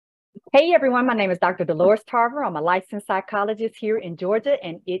Hey everyone, my name is Dr. Dolores Tarver. I'm a licensed psychologist here in Georgia,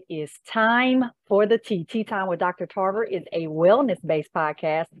 and it is time for the Tea. Tea Time with Dr. Tarver is a wellness-based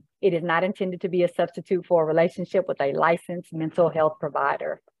podcast. It is not intended to be a substitute for a relationship with a licensed mental health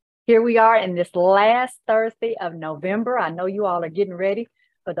provider. Here we are in this last Thursday of November. I know you all are getting ready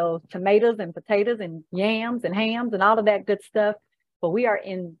for those tomatoes and potatoes and yams and hams and all of that good stuff. But we are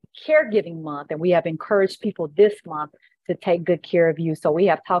in caregiving month, and we have encouraged people this month to take good care of you. So we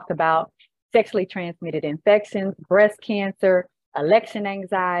have talked about sexually transmitted infections, breast cancer, election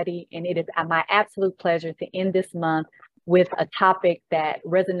anxiety, and it is my absolute pleasure to end this month with a topic that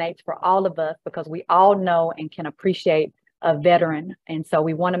resonates for all of us because we all know and can appreciate a veteran. And so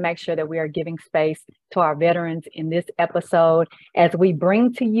we want to make sure that we are giving space to our veterans in this episode as we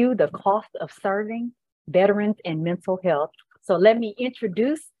bring to you the cost of serving veterans and mental health. So let me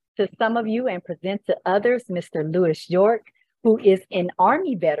introduce to some of you and present to others, Mr. Louis York, who is an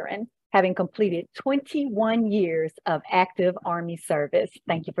Army veteran, having completed 21 years of active Army service.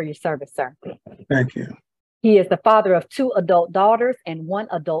 Thank you for your service, sir. Thank you. He is the father of 2 adult daughters and 1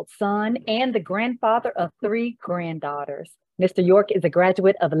 adult son, and the grandfather of 3 granddaughters. Mr. York is a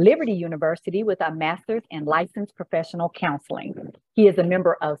graduate of Liberty University with a master's in licensed professional counseling. He is a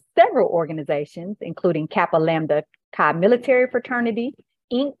member of several organizations, including Kappa Lambda Chi Military Fraternity,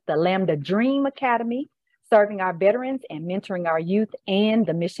 Inc., the Lambda Dream Academy, serving our veterans and mentoring our youth, and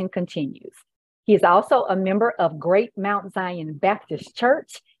the mission continues. He is also a member of Great Mount Zion Baptist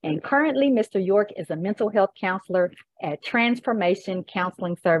Church, and currently Mr. York is a mental health counselor at Transformation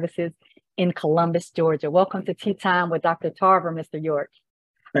Counseling Services in Columbus, Georgia. Welcome to Tea Time with Dr. Tarver, Mr. York.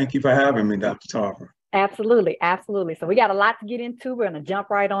 Thank you for having me, Dr. Tarver. Absolutely, absolutely. So we got a lot to get into. We're going to jump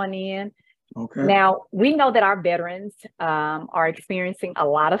right on in. Okay. Now, we know that our veterans are experiencing a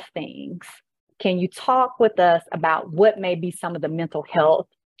lot of things. Can you talk with us about what may be some of the mental health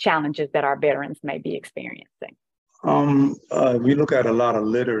challenges that our veterans may be experiencing? We look at a lot of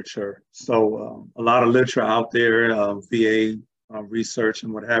literature. So a lot of literature out there, VA research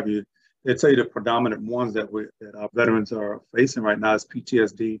and what have you. They say the predominant ones that our veterans are facing right now is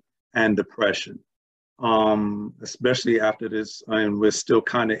PTSD and depression, especially after this, and we're still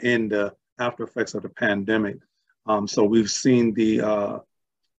kind of in the after effects of the pandemic. So we've seen the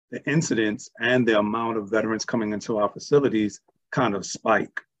incidents and the amount of veterans coming into our facilities kind of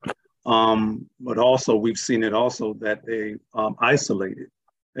spike. But also we've seen it also that they isolated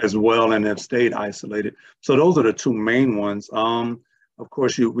as well and have stayed isolated. So those are the 2 main ones. Of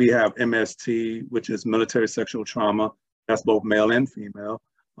course, we have MST, which is military sexual trauma. That's both male and female.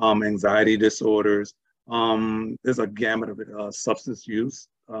 Anxiety disorders. There's a gamut of it, substance use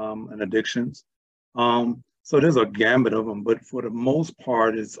and addictions. So there's a gamut of them, but for the most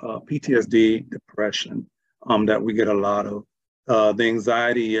part, it's PTSD, depression that we get a lot of. The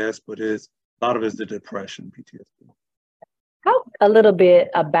anxiety, yes, but a lot of it's the depression, PTSD. Talk a little bit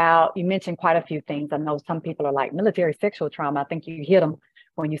about, you mentioned quite a few things. I know some people are like military sexual trauma. I think you hit them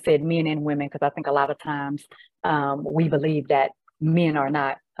when you said men and women, because I think a lot of times we believe that men are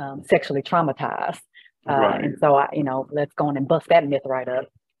not sexually traumatized. Right. And so, let's go on and bust that myth right up.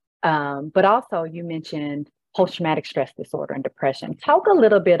 But also you mentioned post-traumatic stress disorder and depression. Talk a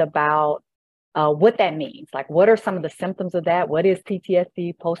little bit about what that means. Like, what are some of the symptoms of that? What is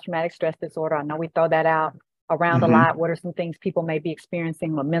PTSD, post-traumatic stress disorder? I know we throw that out around a lot. What are some things people may be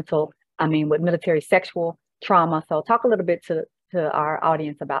experiencing with military sexual trauma? So talk a little bit to our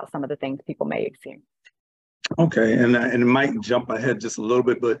audience about some of the things people may experience. Okay, and it might jump ahead just a little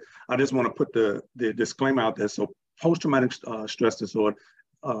bit, but I just want to put the disclaimer out there. So post-traumatic stress disorder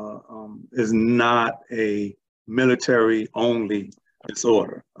is not a military-only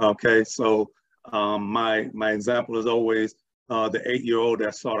disorder. Okay, so my example is always the 8-year-old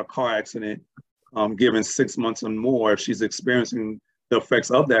that saw a car accident, given 6 months or more. If she's experiencing the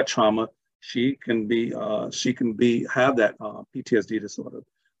effects of that trauma, she can have that PTSD disorder.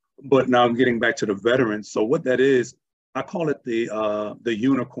 But now getting back to the veterans, so what that is, I call it the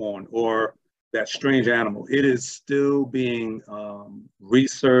unicorn, or that strange animal. It is still being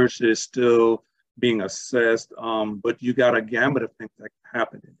researched, it is still being assessed, but you got a gamut of things that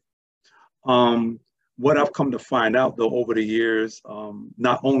happen. What I've come to find out, though, over the years,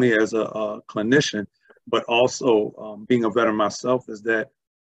 not only as a clinician, but also being a veteran myself, is that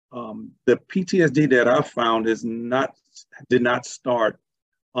the PTSD that I found did not start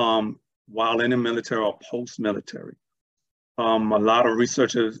while in the military or post-military. A lot of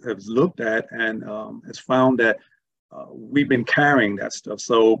researchers have looked at and has found that we've been carrying that stuff.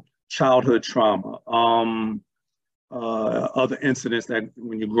 So childhood trauma, other incidents that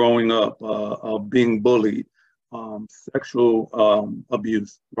when you're growing up, being bullied, sexual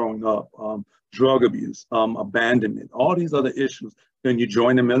abuse growing up, drug abuse, abandonment, all these other issues. Then you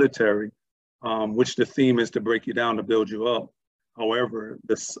join the military, which the theme is to break you down, to build you up. However,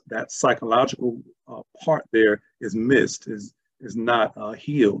 that psychological part there is missed, is not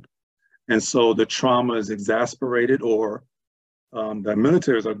healed. And so the trauma is exasperated, or the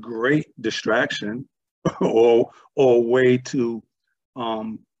military is a great distraction or a way to,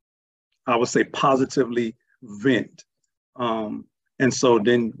 I would say, positively vent. And so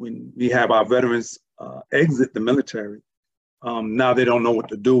then when we have our veterans exit the military, now they don't know what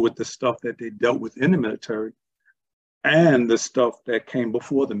to do with the stuff that they dealt with in the military and the stuff that came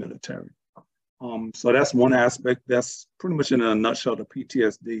before the military. So that's one aspect. That's pretty much in a nutshell the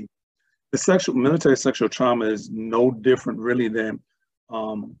PTSD. The military sexual trauma is no different really than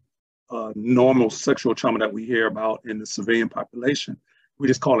normal sexual trauma that we hear about in the civilian population. We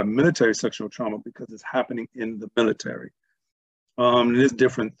just call it military sexual trauma because it's happening in the military. There's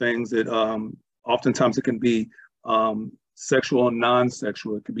different things that oftentimes it can be sexual or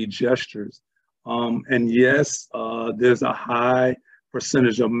non-sexual. It could be gestures. And yes, there's a high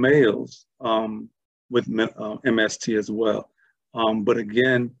percentage of males with MST as well. But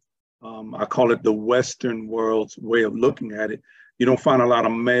again, I call it the Western world's way of looking at it. You don't find a lot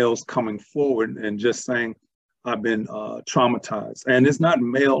of males coming forward and just saying, I've been traumatized. And it's not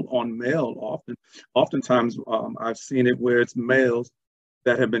male on male often. Oftentimes, I've seen it where it's males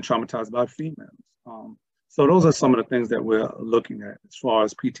that have been traumatized by females. So those are some of the things that we're looking at as far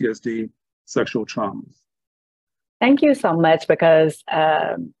as PTSD, sexual traumas. Thank you so much, because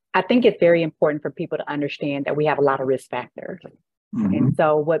I think it's very important for people to understand that we have a lot of risk factors. Mm-hmm. And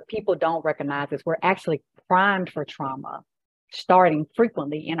so what people don't recognize is we're actually primed for trauma starting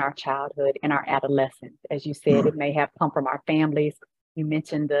frequently in our childhood, in our adolescence. As you said, it may have come from our families. You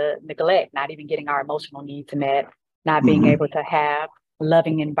mentioned the neglect, not even getting our emotional needs met, not being able to have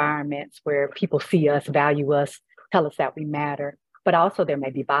loving environments where people see us, value us, tell us that we matter. But also there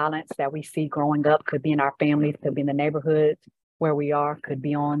may be violence that we see growing up, could be in our families, could be in the neighborhoods where we are, could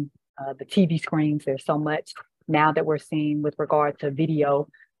be on the TV screens. There's so much now that we're seeing with regard to video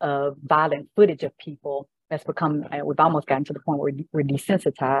of violent footage of people that's become, we've almost gotten to the point where we're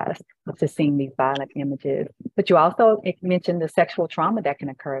desensitized to seeing these violent images. But you also mentioned the sexual trauma that can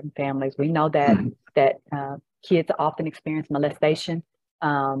occur in families. We know that kids often experience molestation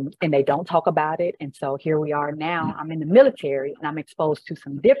and they don't talk about it. And so here we are now, I'm in the military and I'm exposed to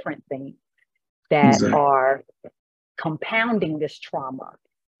some different things that are compounding this trauma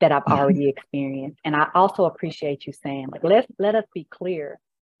that I've already experienced. And I also appreciate you saying, like, let us be clear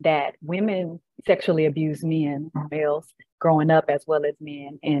that women sexually abuse men, males growing up as well as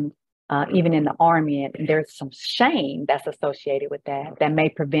men, and even in the Army, and there's some shame that's associated with that may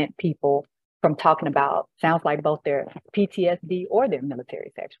prevent people from talking about, sounds like, both their PTSD or their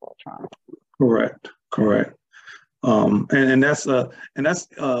military sexual trauma. Correct. And that's a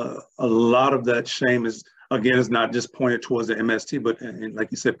lot of that shame is, again, it's not just pointed towards the MST, but and like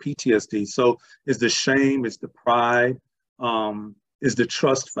you said, PTSD. So it's the shame, it's the pride, is the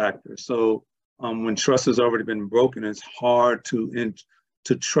trust factor. So when trust has already been broken, it's hard to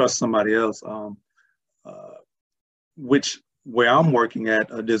trust somebody else. Where I'm working at,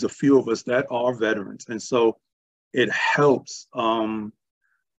 there's a few of us that are veterans, and so it helps to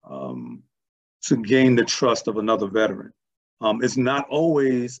gain the trust of another veteran. It's not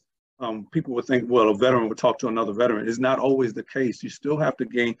always. People would think, well, a veteran would talk to another veteran. It's not always the case. You still have to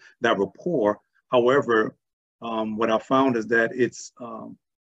gain that rapport. However, what I found is that it's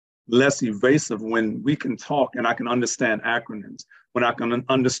less evasive when we can talk and I can understand acronyms, when I can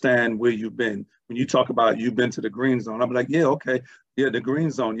understand where you've been. When you talk about you've been to the green zone, I'm like, yeah, okay, yeah, the green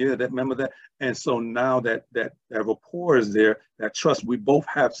zone, yeah, remember that. And so now that rapport is there, that trust, we both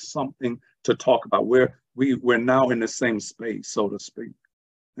have something to talk about. We're now in the same space, so to speak.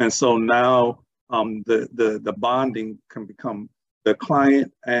 And so now the bonding can become, the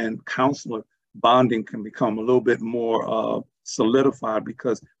client and counselor bonding can become a little bit more solidified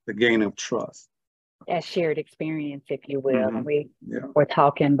because the gain of trust. That shared experience, if you will. And we were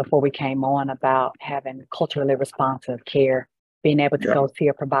talking before we came on about having culturally responsive care, being able to go see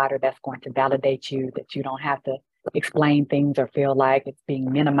a provider that's going to validate you, that you don't have to explain things or feel like it's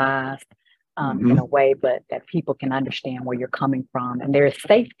being minimized. In a way, but that people can understand where you're coming from. And there is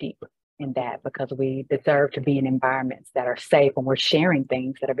safety in that because we deserve to be in environments that are safe when we're sharing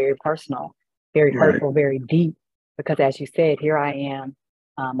things that are very personal, very hurtful, very deep. Because as you said, here I am,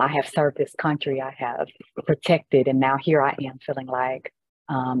 I have served this country, I have protected, and now here I am feeling like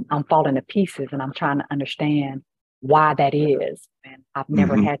I'm falling to pieces and I'm trying to understand why that is. And I've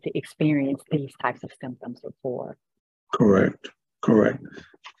never Mm-hmm. had to experience these types of symptoms before. Correct. Correct.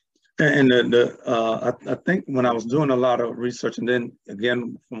 And I think when I was doing a lot of research, and then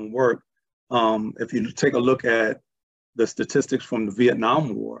again from work, if you take a look at the statistics from the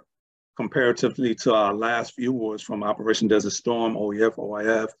Vietnam War, comparatively to our last few wars from Operation Desert Storm, OEF,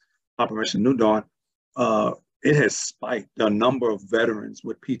 OIF, Operation New Dawn, it has spiked. The number of veterans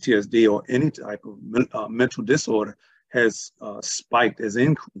with PTSD or any type of mental disorder has spiked, has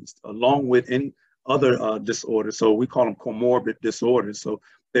increased, along with any other disorders. So we call them comorbid disorders. So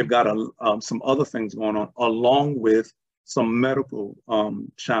they've got some other things going on, along with some medical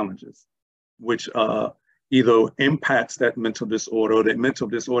challenges, which either impacts that mental disorder or that mental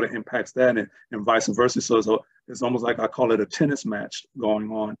disorder impacts that, and vice versa. So it's almost like I call it a tennis match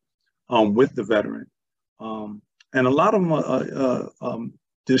going on with the veteran. And a lot of them are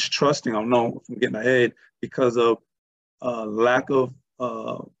distrusting. I don't know if I'm getting ahead, because of lack of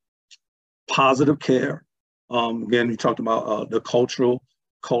positive care. Again, you talked about the cultural,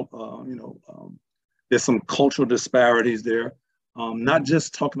 there's some cultural disparities there. Not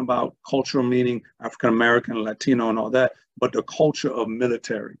just talking about cultural, meaning African American, Latino, and all that, but the culture of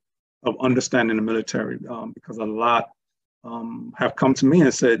military, of understanding the military, because a lot have come to me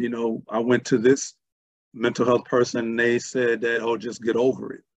and said, I went to this mental health person and they said that, oh, just get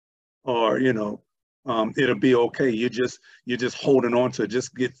over it, or it'll be okay. You're just holding on to it,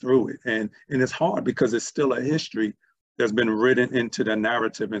 just get through it, and it's hard because it's still a history that's been written into the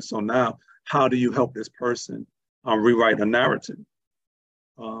narrative. And so now, how do you help this person rewrite a narrative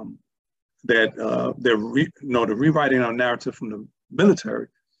that they're rewriting a narrative from the military,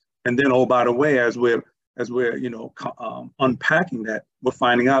 and then, oh, by the way, as we're unpacking that, we're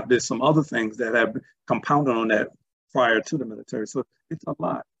finding out there's some other things that have compounded on that prior to the military. So it's a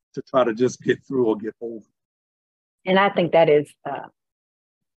lot to try to just get through or get over. And I think that is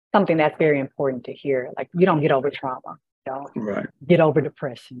something that's very important to hear. Like, you don't get over trauma, you don't right. get over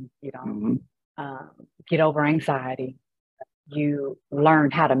depression, you don't get over anxiety. You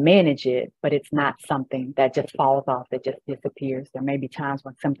learn how to manage it, but it's not something that just falls off, that just disappears. There may be times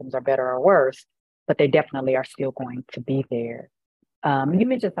when symptoms are better or worse, but they definitely are still going to be there. You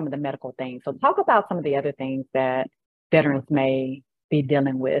mentioned some of the medical things. So talk about some of the other things that veterans may be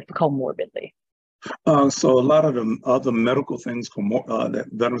dealing with comorbidly. So a lot of the other medical things that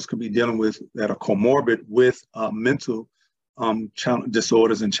veterans could be dealing with that are comorbid with mental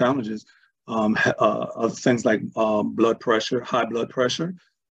disorders and challenges, things like blood pressure, high blood pressure.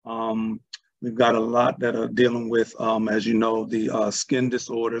 We've got a lot that are dealing with, as you know, the skin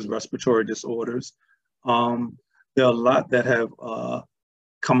disorders, respiratory disorders. There are a lot that have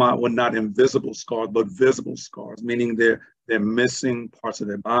come out with not invisible scars, but visible scars, meaning they're missing parts of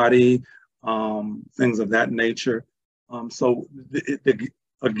their body, things of that nature. So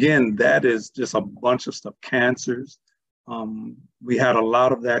again, that is just a bunch of stuff. Cancers. We had a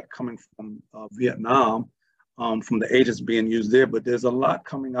lot of that coming from Vietnam, from the agents being used there, but there's a lot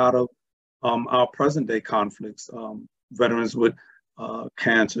coming out of our present day conflicts, veterans with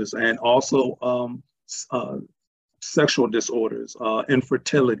cancers, and also sexual disorders,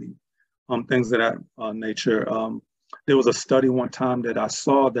 infertility, things of that nature. There was a study one time that I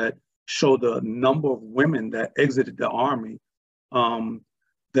saw that showed the number of women that exited the Army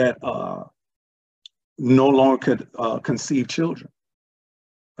that no longer could conceive children.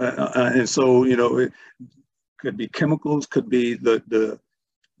 And so, it could be chemicals, could be the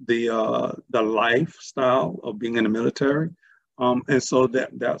lifestyle of being in the military. And so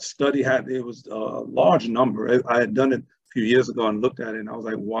that study it was a large number. I had done it a few years ago and looked at it, and I was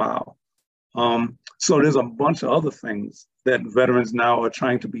like, wow. So there's a bunch of other things that veterans now are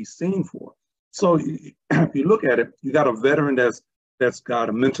trying to be seen for. So if you look at it, you got a veteran that's got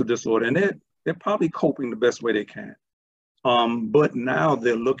a mental disorder, and they're probably coping the best way they can. But now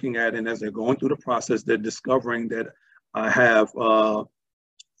they're looking at it, and as they're going through the process, they're discovering that I have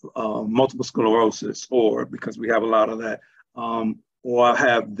multiple sclerosis, or because we have a lot of that, or I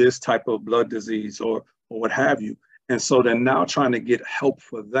have this type of blood disease, or what have you. And so they're now trying to get help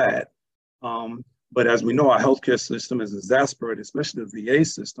for that. But as we know, our healthcare system is exasperated, especially the VA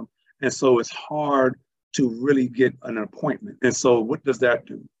system. And so it's hard to really get an appointment. And so what does that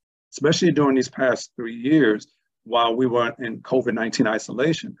do? Especially during these past 3 years, while we were in COVID-19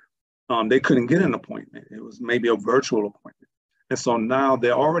 isolation, they couldn't get an appointment. It was maybe a virtual appointment. And so now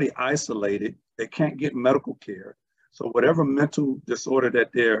they're already isolated. They can't get medical care. So whatever mental disorder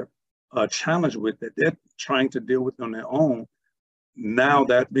that they're challenged with, that they're trying to deal with on their own, now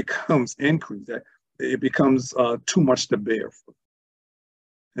that becomes increased. That it becomes too much to bear for.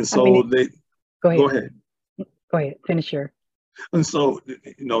 And so go ahead. Go ahead. Go ahead, finish your. And so,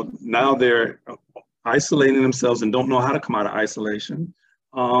 now they're isolating themselves and don't know how to come out of isolation.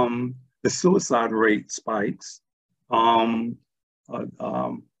 The suicide rate spikes. Um,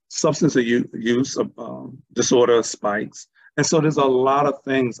 Substance use disorder spikes. And so there's a lot of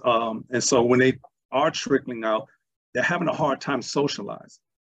things. And so when they are trickling out, they're having a hard time socializing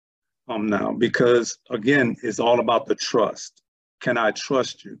now because, again, it's all about the trust. Can I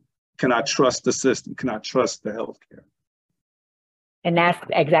trust you? Can I trust the system? Can I trust the healthcare? And that's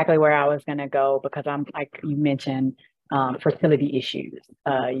exactly where I was going to go because I'm like you mentioned fertility issues.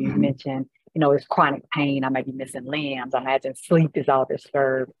 You mentioned, it's chronic pain. I might be missing limbs. I imagine sleep is all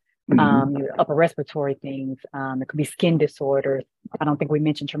disturbed. Your upper respiratory things. It could be skin disorders. I don't think we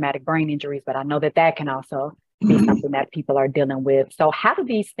mentioned traumatic brain injuries, but I know that can also be something that people are dealing with. So how do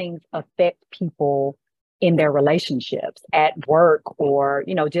these things affect people in their relationships, at work, or,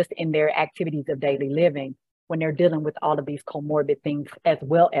 just in their activities of daily living when they're dealing with all of these comorbid things as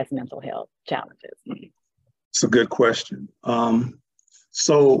well as mental health challenges? It's a good question.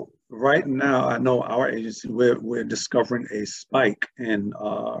 So right now, I know our agency, we're discovering a spike in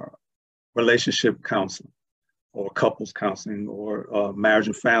relationship counseling or couples counseling or marriage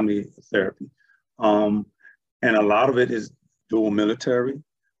and family therapy. And a lot of it is dual military,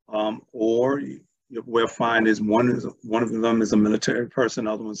 or we'll find is one of them is a military person,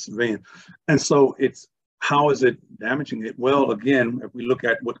 other one's civilian. And so how is it damaging it? Well, again, if we look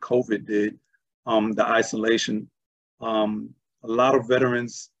at what COVID did, the isolation, a lot of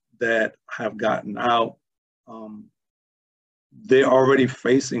veterans that have gotten out, they're already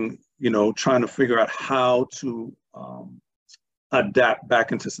facing, trying to figure out how to adapt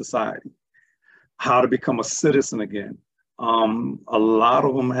back into society, how to become a citizen again. A lot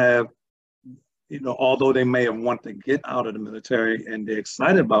of them have, although they may have wanted to get out of the military and they're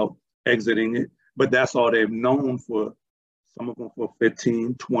excited about exiting it, but that's all they've known for some of them for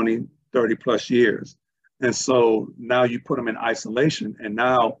 15, 20, 30 plus years. And so now you put them in isolation and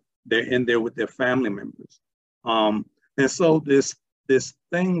now they're in there with their family members. And so there's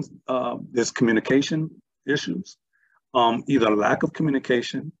communication issues, either lack of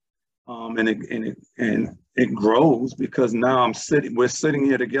communication, and it grows because now we're sitting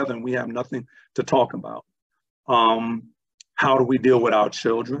here together and we have nothing to talk about. How do we deal with our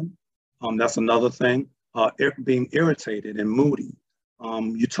children? That's another thing, being irritated and moody.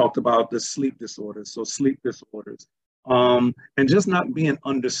 You talked about the sleep disorders, so sleep disorders, and just not being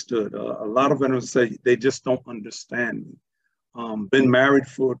understood. A lot of veterans say they just don't understand me. Been married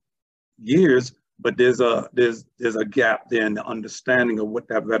for years, but there's a gap there in the understanding of what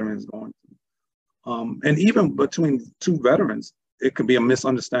that veteran is going through. And even between two veterans, it could be a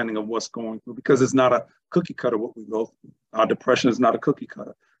misunderstanding of what's going through because it's not a cookie cutter what we go through. Our depression is not a cookie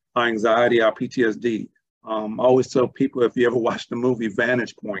cutter. Our anxiety, our PTSD. I always tell people, if you ever watch the movie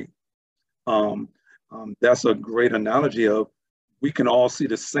Vantage Point, that's a great analogy of we can all see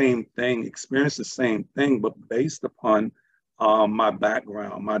the same thing, experience the same thing, but based upon my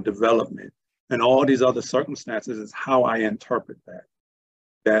background, my development, and all these other circumstances is how I interpret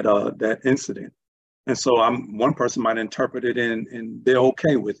that incident. And so one person might interpret it and they're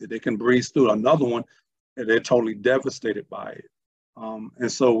okay with it. They can breeze through. Another one, and they're totally devastated by it.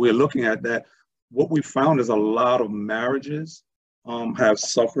 And so we're looking at that. What we found is a lot of marriages have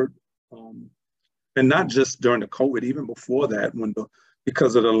suffered, and not just during the COVID, even before that,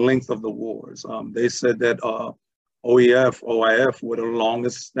 because of the length of the wars. They said that OEF, OIF were the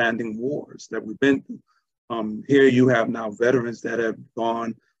longest standing wars that we've been through. Here you have now veterans that have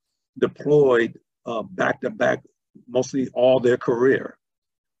gone deployed back to back, mostly all their career.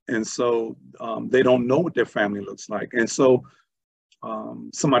 And so they don't know what their family looks like. And so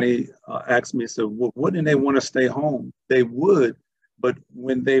somebody asked me, said, well, wouldn't they want to stay home? They would, but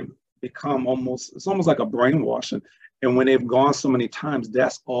when they become it's almost like a brainwashing. And when they've gone so many times,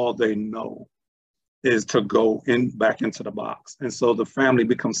 that's all they know is to go back into the box. And so the family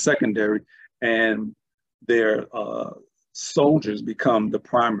becomes secondary and their soldiers become the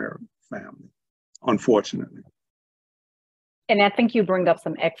primary family, unfortunately. And I think you bring up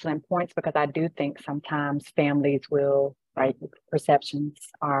some excellent points because I do think sometimes families will, right, perceptions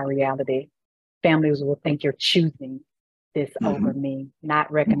are reality. Families will think you're choosing this over me, not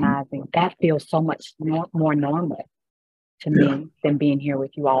recognizing that feels so much more normal to me than being here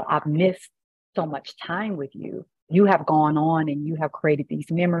with you all. I've missed so much time with you. You have gone on and you have created these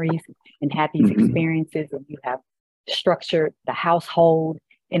memories and had these experiences, and you have structured the household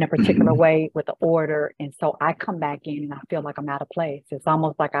in a particular way with the order. And so I come back in and I feel like I'm out of place. It's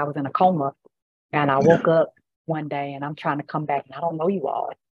almost like I was in a coma and I woke up one day and I'm trying to come back and I don't know you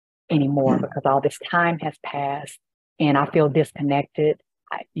all. anymore because all this time has passed and I feel disconnected.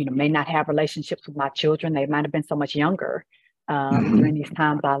 I, may not have relationships with my children. They might have been so much younger during these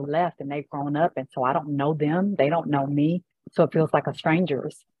times I left, and they've grown up, and so I don't know them. They don't know me, so it feels like a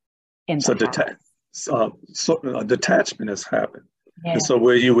stranger's in the house. A detachment has happened, Yeah. and so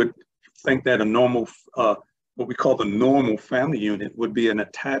where you would think that a normal, what we call the normal family unit, would be an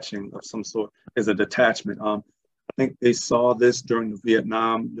attaching of some sort, is a detachment. I think they saw this during the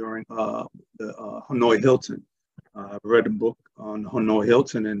Vietnam, during the Hanoi Hilton. I read a book on Hanoi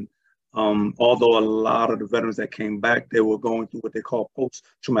Hilton, and although a lot of the veterans that came back, they were going through what they call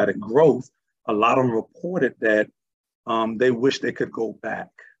post-traumatic growth, a lot of them reported that they wish they could go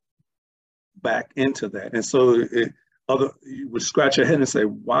back into that. And so you would scratch your head and say,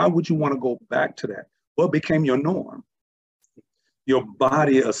 why would you want to go back to that? Well, it became your norm. Your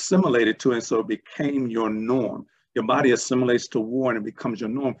body assimilated to it, and so it became your norm. Your body assimilates to war and it becomes your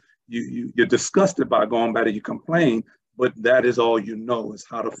norm. You're disgusted by going back and you complain, but that is all you know, is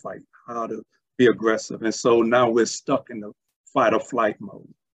how to fight, how to be aggressive. And so now we're stuck in the fight or flight mode.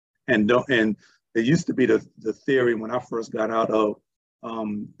 And it used to be the theory when I first got out of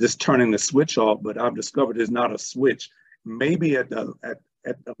just turning the switch off, but I've discovered it's not a switch. Maybe at the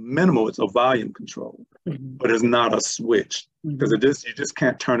minimal, it's a volume control, but it's not a switch, because you just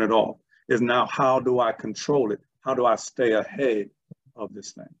can't turn it off. It's now, how do I control it? How do I stay ahead of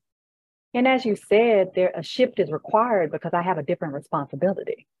this thing? And as you said, a shift is required because I have a different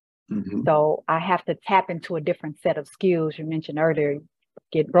responsibility. So I have to tap into a different set of skills. You mentioned earlier,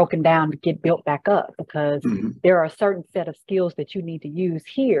 get broken down to get built back up, because there are a certain set of skills that you need to use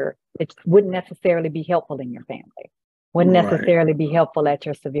here that wouldn't necessarily be helpful in your family, wouldn't necessarily be helpful at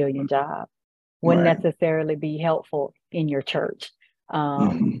your civilian job, wouldn't necessarily be helpful in your church.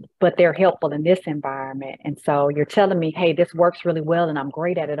 But they're helpful in this environment. And so you're telling me, hey, this works really well and I'm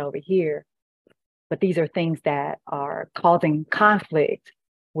great at it over here. But these are things that are causing conflict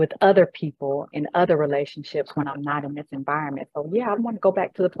with other people in other relationships when I'm not in this environment. So yeah, I want to go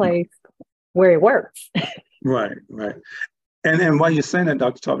back to the place where it works. Right. And while you're saying that,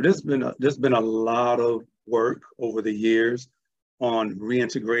 Dr. Tarver, there's been a lot of work over the years on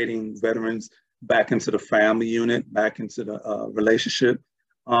reintegrating veterans back into the family unit, back into the relationship.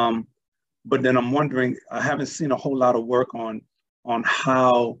 But then I'm wondering, I haven't seen a whole lot of work on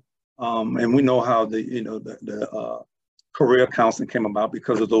how, and we know how the career counseling came about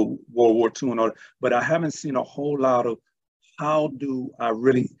because of the World War II and all that, but I haven't seen a whole lot of how do I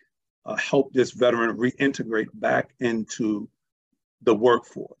really help this veteran reintegrate back into the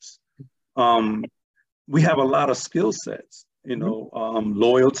workforce. We have a lot of skill sets,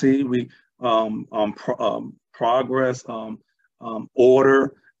 loyalty, progress,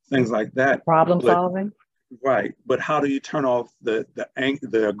 order, things like that. Problem solving. Right, but how do you turn off the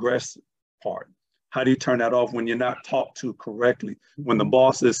aggressive part? How do you turn that off when you're not talked to correctly? When the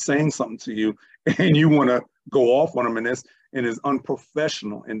boss is saying something to you and you want to go off on them, and it's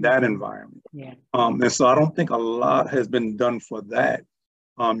unprofessional in that environment. Yeah. And so I don't think a lot has been done for that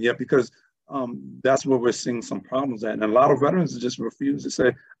yet, because that's where we're seeing some problems at. And a lot of veterans just refuse to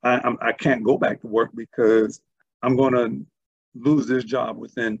say, I can't go back to work because I'm going to lose this job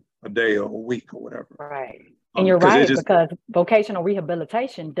within a day or a week or whatever. Right. And you're right, because vocational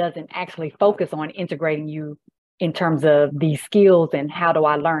rehabilitation doesn't actually focus on integrating you in terms of these skills and how do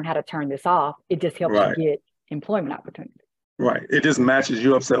I learn how to turn this off. It just helps you get employment opportunities. Right. It just matches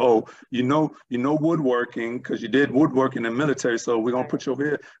you up. Say, oh, you know woodworking because you did woodworking in the military, so we're gonna put you over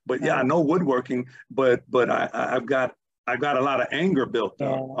here. But yeah, I know woodworking, but I've got a lot of anger built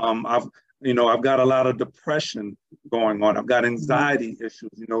up. I've got a lot of depression going on. I've got anxiety issues.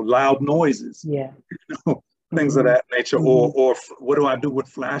 Loud noises. Yeah. Things of that nature, or what do I do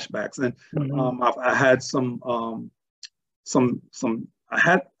with flashbacks? And I had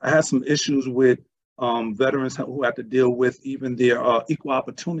some issues with veterans who had to deal with even their equal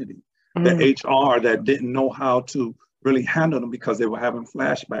opportunity, the HR that didn't know how to really handle them because they were having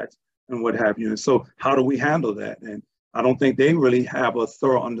flashbacks and what have you. And so how do we handle that? And I don't think they really have a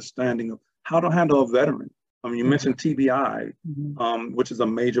thorough understanding of how to handle a veteran. I mean, you mentioned TBI, which is a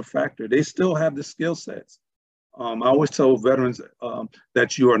major factor. They still have the skill sets. I always tell veterans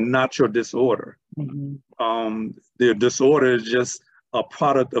that you are not your disorder. The disorder is just a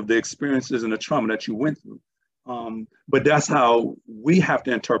product of the experiences and the trauma that you went through. But that's how we have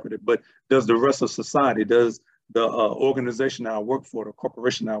to interpret it. But does the rest of society, does the organization that I work for, the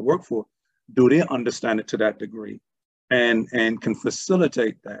corporation that I work for, do they understand it to that degree and can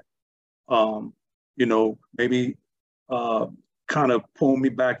facilitate that? Maybe kind of pull me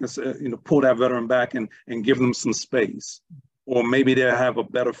back and say, pull that veteran back and give them some space or maybe they'll have a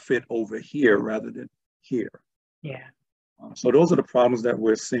better fit over here rather than here. Yeah. So those are the problems that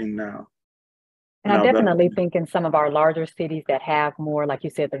we're seeing now. And I definitely think in some of our larger cities that have more, like you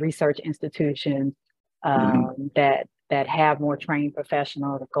said, the research institutions that have more trained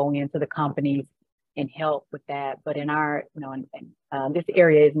professionals go into the companies and help with that. But in our, this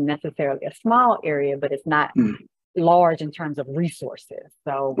area isn't necessarily a small area, but it's not large in terms of resources.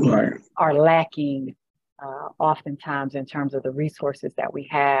 So we are lacking oftentimes in terms of the resources that we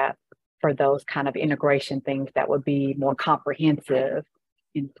have for those kind of integration things that would be more comprehensive.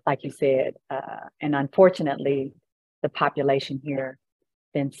 And like you said, and unfortunately, the population here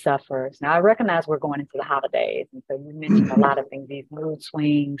then suffers. Now, I recognize we're going into the holidays. And so you mentioned a lot of things, these mood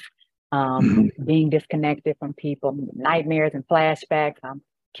swings, being disconnected from people, nightmares and flashbacks. I'm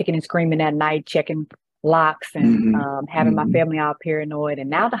kicking and screaming at night, checking locks and having my family all paranoid. And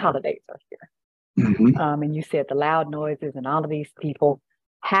now the holidays are here. And you said the loud noises and all of these people.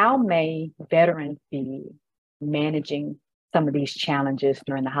 How may veterans be managing some of these challenges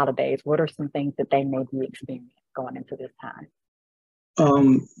during the holidays? What are some things that they may be experiencing going into this time?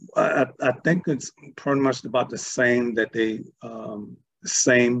 I think it's pretty much about the same that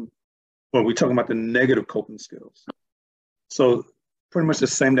when we're talking about the negative coping skills. So pretty much the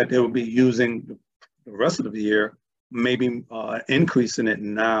same that they will be using the rest of the year, maybe increasing it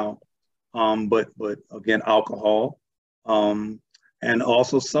now, but again, alcohol, and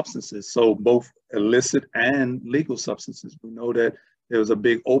also substances. So both illicit and legal substances. We know that there was a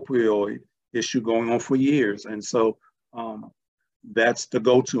big opioid issue going on for years. And so that's the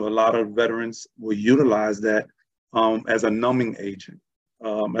go-to. A lot of veterans will utilize that as a numbing agent,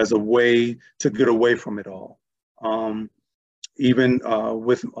 as a way to get away from it all. Even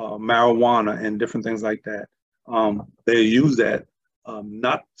with marijuana and different things like that, they use that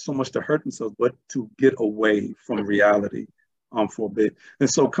not so much to hurt themselves, but to get away from reality for a bit. And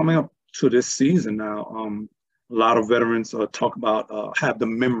so coming up to this season now, a lot of veterans talk about have the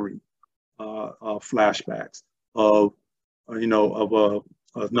memory flashbacks of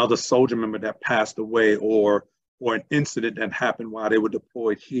another soldier member that passed away, or an incident that happened while they were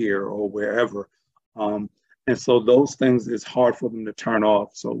deployed here or wherever. And so those things is hard for them to turn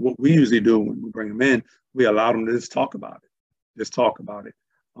off. So what we usually do when we bring them in, we allow them to just talk about it. Just talk about it.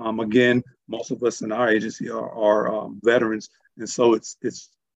 Again, most of us in our agency are veterans, and so it's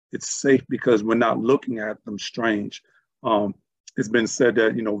safe because we're not looking at them strange. It's been said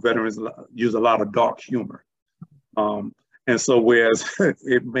that veterans use a lot of dark humor, and so whereas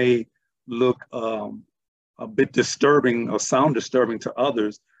it may look a bit disturbing or sound disturbing to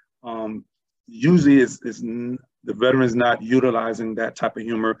others, usually the veterans not utilizing that type of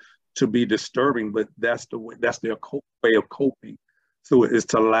humor to be disturbing, but that's their way of coping. So is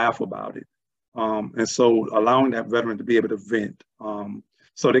to laugh about it. And so allowing that veteran to be able to vent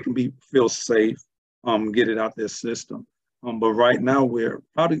so they can feel safe, get it out their system. But right now we're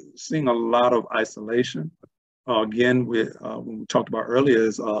probably seeing a lot of isolation. Again, when we talked about earlier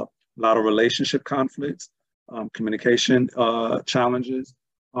is a lot of relationship conflicts, communication challenges,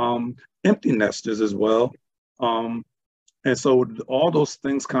 empty nesters as well. And so all those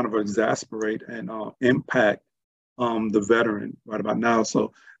things kind of exasperate and impact the veteran right about now.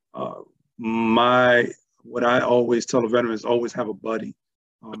 So what I always tell a veteran is always have a buddy.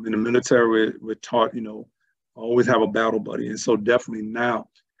 In the military, we're taught, always have a battle buddy. And so definitely now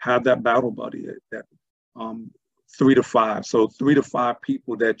have that battle buddy, that 3 to 5. So 3 to 5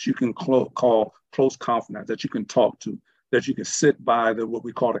 people that you can call close confidants, that you can talk to, that you can sit by what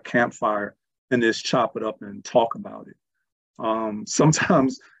we call a campfire and just chop it up and talk about it.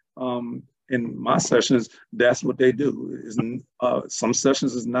 Sometimes in my sessions, that's what they do. Some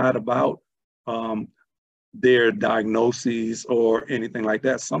sessions is not about their diagnoses or anything like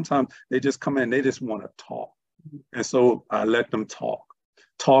that. Sometimes they just come in, they just want to talk. And so I let them talk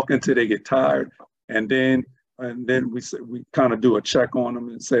until they get tired. And then we kind of do a check on them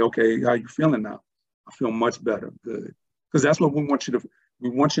and say, okay, how you feeling now? I feel much better, good. Because that's what we want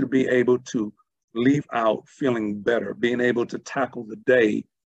you to be able to leave out feeling better, being able to tackle the day,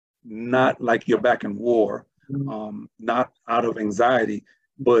 not like you're back in war, not out of anxiety,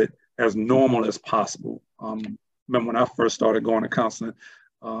 but as normal as possible. Remember when I first started going to counseling,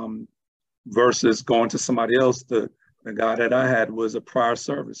 versus going to somebody else, the guy that I had was a prior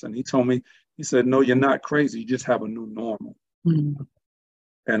service. And he told me, he said, no, you're not crazy. You just have a new normal.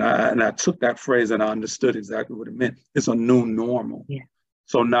 And I took that phrase and I understood exactly what it meant. It's a new normal. Yeah.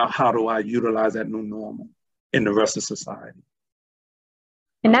 So now how do I utilize that new normal in the rest of society?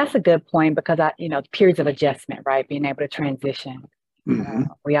 And that's a good point because periods of adjustment, right? Being able to transition.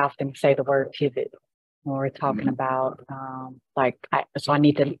 We often say the word pivot. when we're talking about so I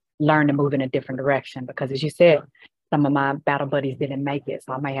need to learn to move in a different direction because, as you said, some of my battle buddies didn't make it,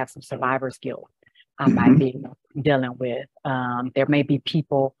 so I may have some survivor's guilt I might be dealing with. There may be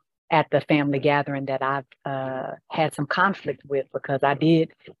people at the family gathering that I've had some conflict with because I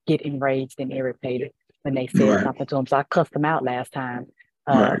did get enraged and irritated when they said something to them. So I cussed them out last time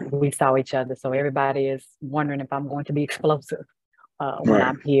we saw each other. So everybody is wondering if I'm going to be explosive when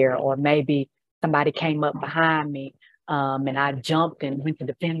I'm here, or maybe somebody came up behind me and I jumped and went to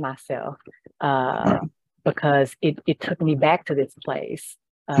defend myself because it took me back to this place,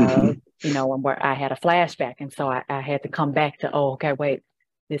 where I had a flashback. And so I had to come back to, okay, wait,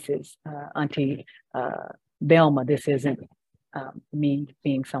 this is Auntie Velma. This isn't me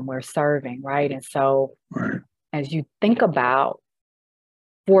being somewhere serving, right? And so as you think about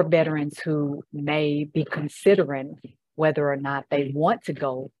for veterans who may be considering whether or not they want to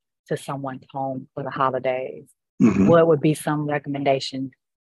go to someone's home for the holidays, what would be some recommendations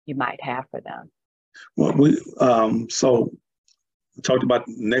you might have for them? Well, we talked about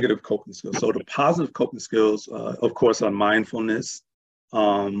negative coping skills. So the positive coping skills, of course, are mindfulness,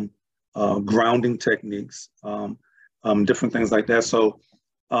 grounding techniques, different things like that. So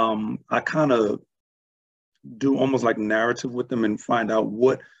I kind of do almost like narrative with them and find out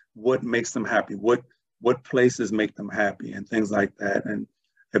what makes them happy, what places make them happy, and things like that. And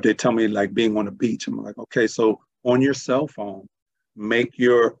if they tell me like being on the beach, I'm like, okay, so on your cell phone, make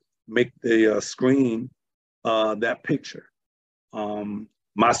the screen that picture.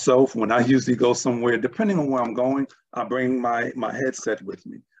 Myself, when I usually go somewhere, depending on where I'm going, I bring my headset with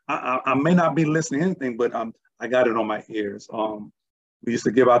me. I may not be listening to anything, but I got it on my ears. We used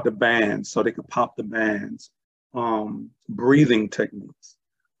to give out the bands so they could pop the bands. Breathing techniques,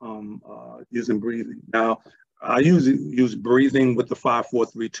 using breathing. Now, I usually use breathing with the 5, 4,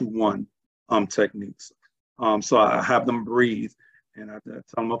 3, 2, 1 techniques. So I have them breathe, and I tell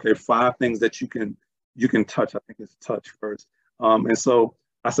them, okay, 5 things that you can touch. I think it's touch first. And so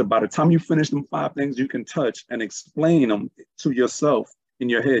I said, by the time you finish them 5 things you can touch and explain them to yourself in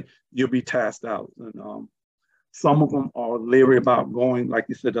your head, you'll be tasked out. And some of them are leery about going, like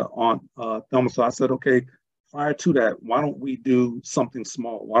you said, on Thelma. So I said, okay, prior to that, why don't we do something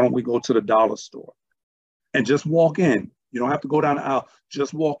small? Why don't we go to the dollar store and just walk in? You don't have to go down the aisle.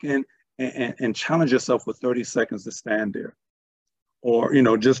 Just walk in and challenge yourself for 30 seconds to stand there. Or,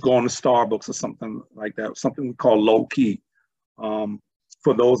 just go on to Starbucks or something like that, something we call low key.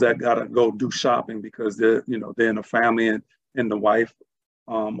 For those that gotta go do shopping because they're in a family and the wife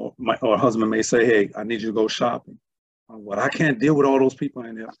or husband may say, hey, I need you to go shopping. Well, I can't deal with all those people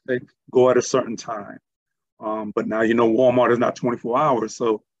in there. They go at a certain time. But now, Walmart is not 24 hours.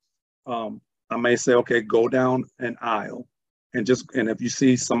 So I may say, okay, go down an aisle and if you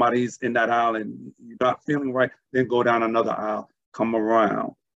see somebody's in that aisle and you're not feeling right, then go down another aisle, come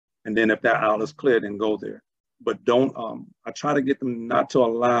around. And then if that aisle is clear, then go there. But don't, I try to get them not to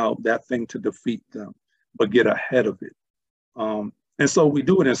allow that thing to defeat them, but get ahead of it. And so we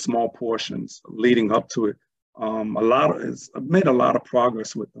do it in small portions leading up to it. I've made a lot of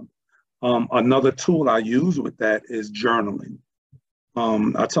progress with them. Another tool I use with that is journaling.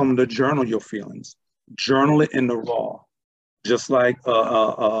 I tell them to journal your feelings, journal it in the raw, just like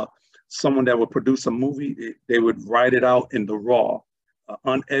someone that would produce a movie, they would write it out in the raw,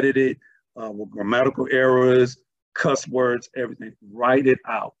 unedited, with grammatical errors, cuss words, everything. Write it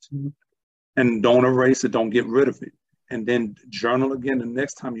out and don't erase it, don't get rid of it. And then journal again the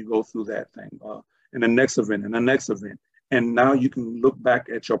next time you go through that thing, in the next event, in the next event. And now you can look back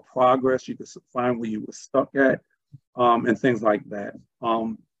at your progress. You can find where you were stuck at, and things like that.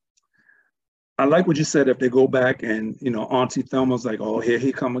 I like what you said, if they go back and, Auntie Thelma's like, oh, here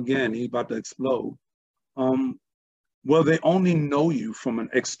he come again. He about to explode. Well, they only know you from an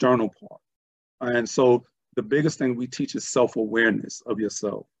external part. And so the biggest thing we teach is self-awareness of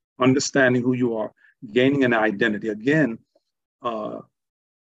yourself, understanding who you are, gaining an identity. Again,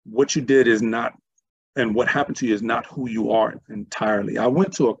 what you did is not, and what happened to you is not who you are entirely. I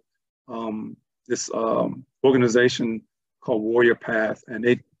went to this organization called Warrior Path, and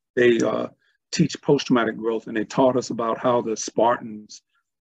they teach post-traumatic growth, and they taught us about how the Spartans,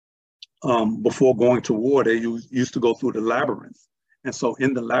 before going to war, they used to go through the labyrinth. And so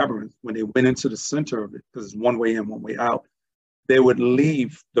in the labyrinth, when they went into the center of it, because it's one way in, one way out, they would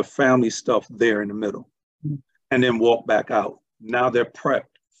leave the family stuff there in the middle and then walk back out. Now they're prepped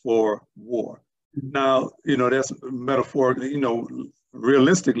for war. Now, that's metaphorically,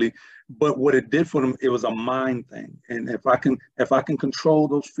 realistically, but what it did for them, it was a mind thing. And if I can control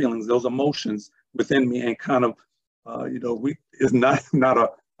those feelings, those emotions within me and kind of, it's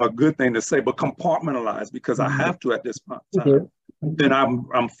not a good thing to say, but compartmentalize because I have to at this point in time. Then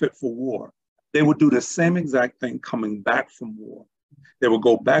I'm fit for war. They would do the same exact thing coming back from war. They would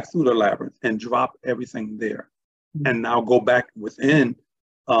go back through the labyrinth and drop everything there, and now go back within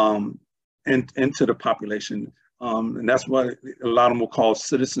and into the population. And that's what a lot of them will call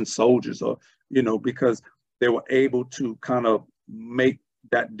citizen soldiers, or, you know, because they were able to kind of make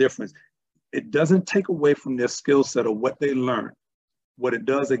that difference. It doesn't take away from their skill set or what they learned. What it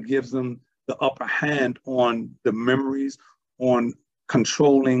does, it gives them the upper hand on the memories, on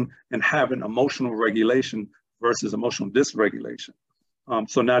controlling and having emotional regulation versus emotional dysregulation.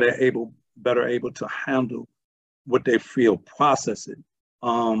 So now they're better able to handle what they feel, process it,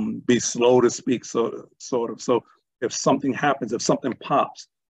 be slow to speak, sort of. So if something happens, if something pops,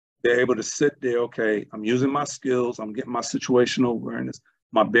 they're able to sit there, okay, I'm using my skills, I'm getting my situational awareness,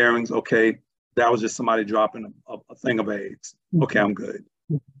 my bearings, okay, that was just somebody dropping a thing of AIDS. Okay, I'm good.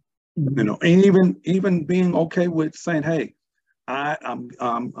 You know, and even being okay with saying, hey, I'm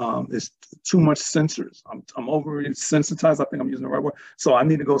it's too much sensors. I'm overly sensitized. I think I'm using the right word. So I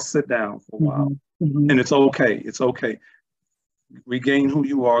need to go sit down for a while. And it's okay. It's okay. Regain who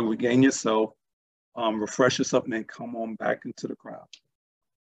you are, regain yourself, refresh yourself, and then come on back into the crowd.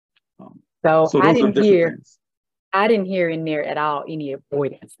 So I didn't hear in there at all any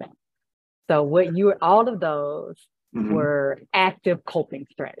avoidance thing. So all of those were active coping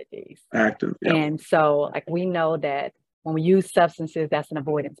strategies. Active, yeah. And so like we know that when we use substances, that's an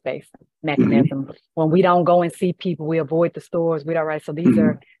avoidance-based mechanism. When we don't go and see people, we avoid the stores, we don't, right? So these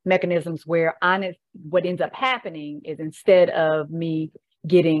are mechanisms where what ends up happening is instead of me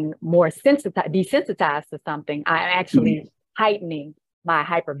getting more desensitized to something, I'm actually heightening my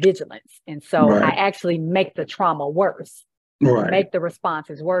hypervigilance. And so I actually make the trauma worse, make the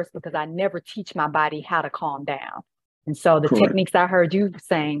responses worse because I never teach my body how to calm down. And so the techniques I heard you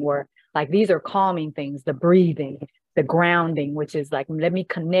saying were like, these are calming things, the breathing, the grounding, which is like, let me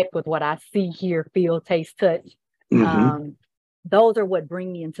connect with what I see, hear, feel, taste, touch. Those are what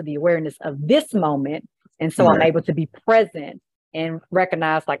bring me into the awareness of this moment. And so I'm able to be present and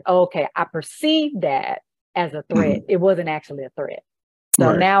recognize like, oh, okay, I perceive that as a threat. It wasn't actually a threat.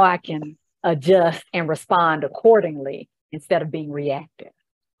 So now I can adjust and respond accordingly instead of being reactive.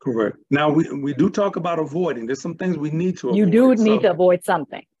 Correct. Now we do talk about avoiding. There's some things we need to avoid. You do need to avoid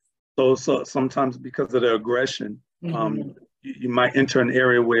something. So sometimes because of the aggression, you might enter an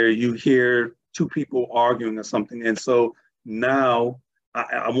area where you hear two people arguing or something. And so now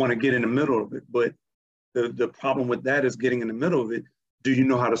I want to get in the middle of it. But the problem with that is getting in the middle of it. Do you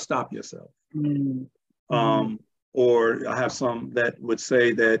know how to stop yourself? Or I have some that would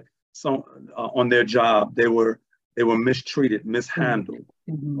say that some on their job, they were mistreated, mishandled.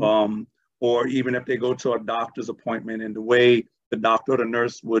 Or even if they go to a doctor's appointment and the way the doctor or the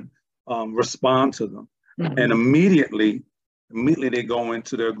nurse would respond to them. And immediately they go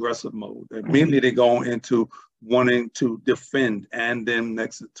into the aggressive mode. Immediately they go into wanting to defend and then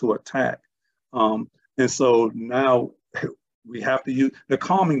next to attack. And so now we have to use the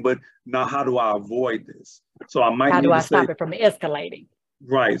calming, but now how do I avoid this? So I might how do I stop it from escalating?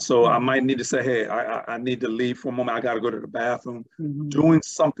 Right. So I might need to say, hey, I need to leave for a moment. I got to go to the bathroom. Doing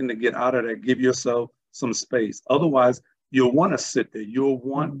something to get out of there, give yourself some space. Otherwise, you'll want to sit there. You'll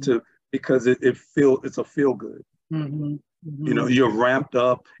want to, because it's a feel good. You know, you're ramped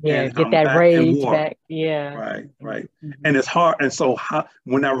up. Yeah, and get that rage back. Yeah. Right. And it's hard. And so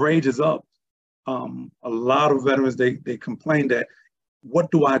when that rage is up, a lot of veterans, they complain that,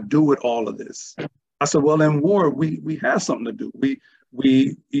 what do I do with all of this? I said, well, in war, we have something to do.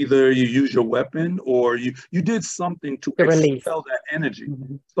 We either you use your weapon or you did something to expel that energy.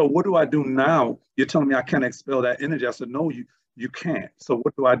 So what do I do now? You're telling me I can't expel that energy. I said, no, you can't. So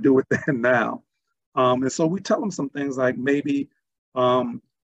what do I do with that now? And so we tell them some things like maybe going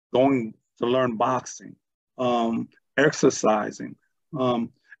to learn boxing, exercising,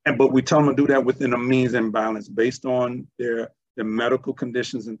 but we tell them to do that within a means and balance based on their medical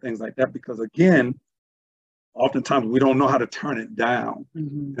conditions and things like that. Because again, oftentimes we don't know how to turn it down.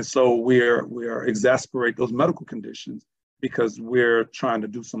 And so we're exasperate those medical conditions because we're trying to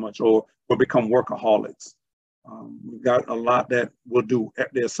do so much, or we'll become workaholics. We've got a lot that will do,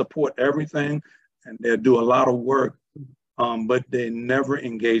 they'll support everything and they'll do a lot of work, but they never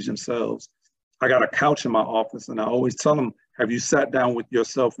engage themselves. I got a couch in my office and I always tell them, have you sat down with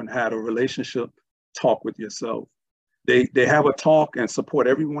yourself and had a relationship talk with yourself? They have a talk and support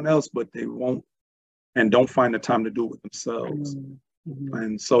everyone else, but they won't and don't find the time to do it with themselves.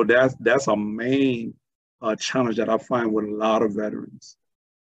 And so that's a main challenge that I find with a lot of veterans,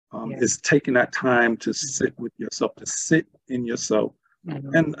 is taking that time to sit with yourself, to sit in yourself,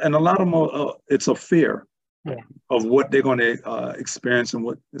 And a lot of them, it's a fear of what they're going to experience,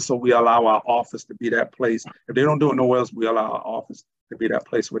 and so we allow our office to be that place. If they don't do it nowhere else, we allow our office to be that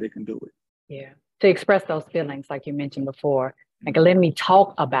place where they can do it. Yeah, to express those feelings, like you mentioned before, like let me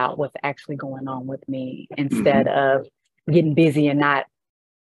talk about what's actually going on with me instead of getting busy and not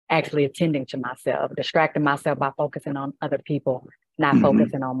actually attending to myself, distracting myself by focusing on other people, not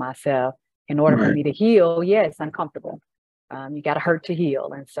focusing on myself. In order for me to heal, yeah, it's uncomfortable. You got to hurt to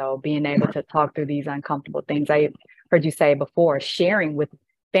heal. And so being able to talk through these uncomfortable things, I heard you say before, sharing with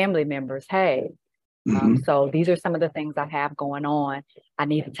family members, hey, so these are some of the things I have going on. I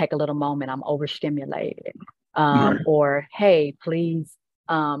need to take a little moment. I'm overstimulated. Or, hey, please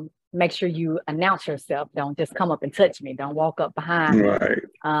make sure you announce yourself. Don't just come up and touch me. Don't walk up behind me.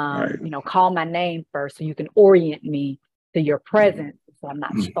 You know, call my name first so you can orient me to your presence so I'm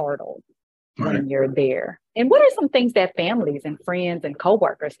not startled when you're there. And what are some things that families and friends and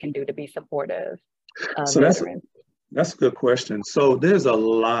coworkers can do to be supportive of veterans? That's a good question. So there's a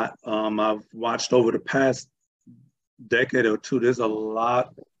lot I've watched over the past decade or two. There's a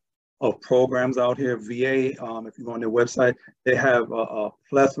lot of programs out here. VA, if you go on their website, they have a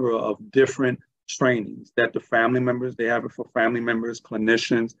plethora of different trainings that the family members, they have it for family members,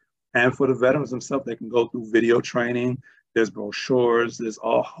 clinicians, and for the veterans themselves. They can go through video training. There's brochures. There's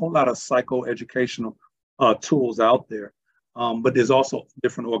a whole lot of psychoeducational tools out there. But there's also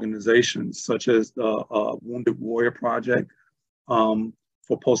different organizations such as the Wounded Warrior Project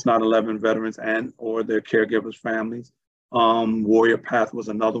for post 9/11 veterans and or their caregivers' families. Warrior Path was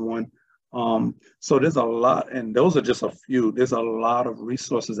another one. So there's a lot, and those are just a few. There's a lot of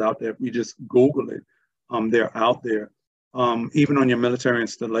resources out there. If we just Google it, they're out there. Even on your military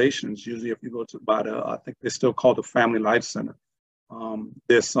installations, usually if you go to I think they're still called the Family Life Center.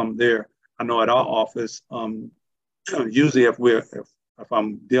 There's some there. I know at our office, usually if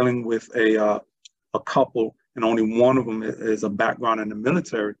I'm dealing with a couple and only one of them is a background in the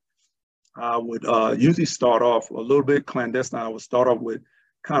military, I would usually start off a little bit clandestine. I would start off with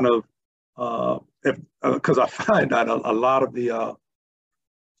kind of because I find that a lot of the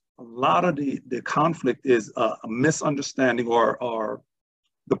conflict is a misunderstanding or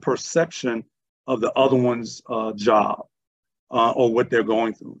the perception of the other one's job or what they're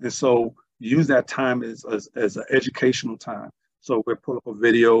going through, and so use that time as an educational time. So we'll pull up a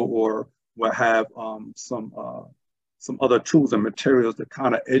video or we'll have some other tools and materials to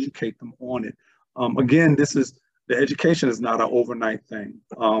kind of educate them on it. Again, the education is not an overnight thing.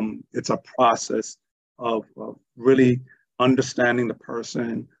 It's a process of really understanding the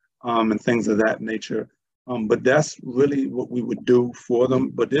person and things of that nature. But that's really what we would do for them.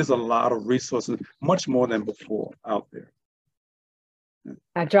 But there's a lot of resources, much more than before out there.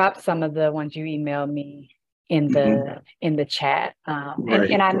 I dropped some of the ones you emailed me in the chat.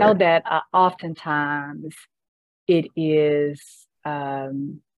 And I know that oftentimes it is that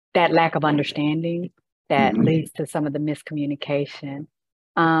lack of understanding that leads to some of the miscommunication.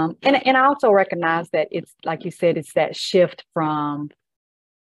 And I also recognize that it's, like you said, it's that shift from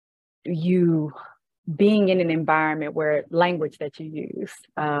you being in an environment where language that you use,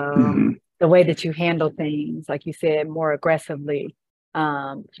 the way that you handle things, like you said, more aggressively,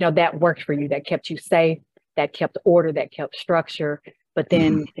 that worked for you, that kept you safe, that kept order, that kept structure. But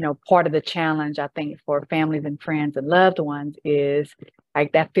then, part of the challenge, I think, for families and friends and loved ones is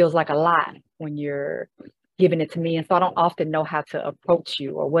like, that feels like a lot when you're giving it to me. And so I don't often know how to approach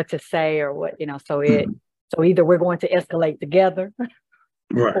you or what to say or what, so either we're going to escalate together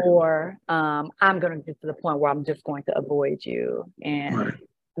or I'm going to get to the point where I'm just going to avoid you. And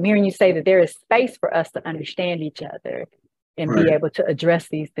I'm hearing you say that there is space for us to understand each other and be able to address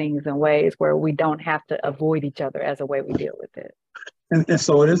these things in ways where we don't have to avoid each other as a way we deal with it. And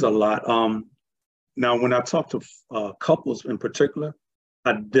so it is a lot. Now, when I talk to couples in particular,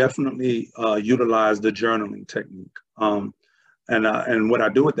 I definitely utilize the journaling technique. And what I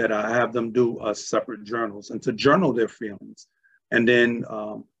do with that, I have them do separate journals and to journal their feelings. And then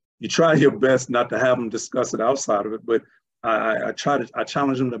you try your best not to have them discuss it outside of it, but I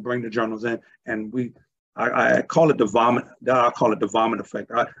challenge them to bring the journals in, and I call it the vomit. I call it the vomit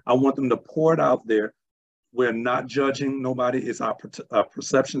effect. I want them to pour it out there. We're not judging nobody. It's our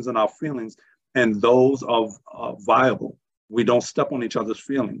perceptions and our feelings, and those are viable. We don't step on each other's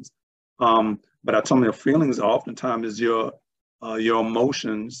feelings. But I tell them your feelings oftentimes is your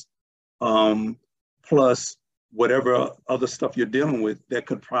emotions plus whatever other stuff you're dealing with that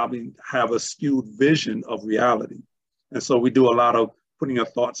could probably have a skewed vision of reality. And so we do a lot of putting your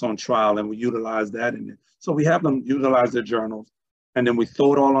thoughts on trial, and we utilize that in it. So we have them utilize their journals, and then we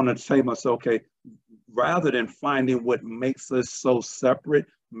throw it all on the table and say, okay, rather than finding what makes us so separate,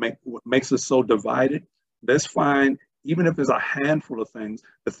 what makes us so divided, let's find, even if it's a handful of things,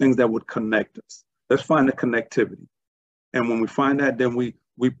 the things that would connect us. Let's find the connectivity. And when we find that, then we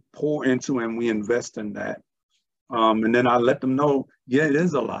pour into and we invest in that. And then I let them know, yeah, it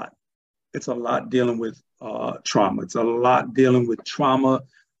is a lot. It's a lot dealing with trauma. It's a lot dealing with trauma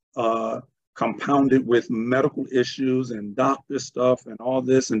compounded with medical issues and doctor stuff and all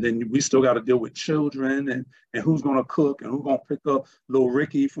this. And then we still got to deal with children and who's going to cook and who's going to pick up little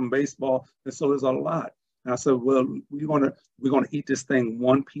Ricky from baseball. And so there's a lot. And I said, well, we're going to eat this thing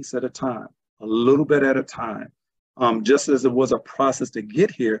one piece at a time, a little bit at a time. Just as it was a process to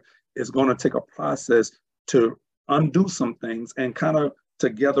get here, it's going to take a process to undo some things and kind of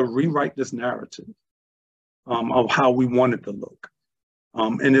together rewrite this narrative of how we want it to look.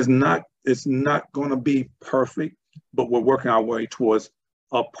 And it's not going to be perfect, but we're working our way towards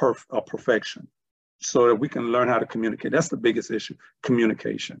a perfection so that we can learn how to communicate. That's the biggest issue,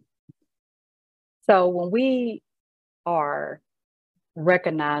 communication. So when we are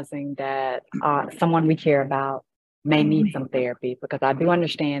recognizing that someone we care about may need some therapy, because I do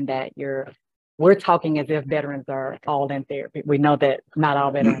understand that we're talking as if veterans are all in therapy. We know that not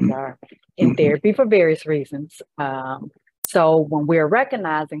all veterans are in therapy for various reasons. So when we're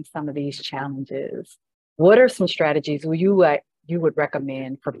recognizing some of these challenges, what are some strategies you would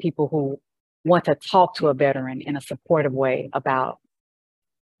recommend for people who want to talk to a veteran in a supportive way about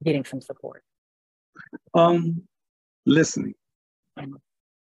getting some support? Listening.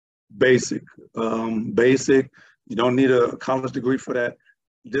 Basic. You don't need a college degree for that.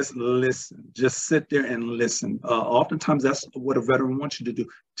 Just listen. Just sit there and listen. Oftentimes, that's what a veteran wants you to do.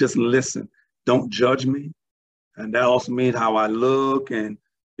 Just listen. Don't judge me. And that also means how I look and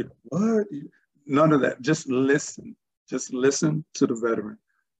what? None of that. Just listen. Just listen to the veteran,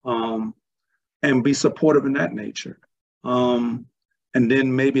 and be supportive in that nature. And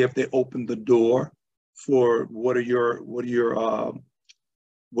then maybe if they open the door for what do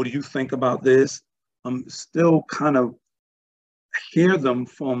you think about this? Still kind of hear them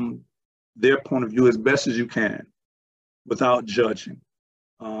from their point of view as best as you can without judging.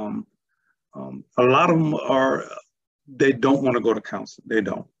 A lot of them they don't want to go to counseling. They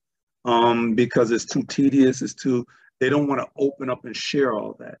don't, because it's too tedious. They don't want to open up and share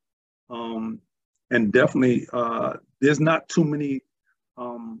all that. And definitely, there's not too many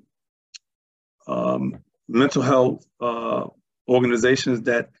mental health organizations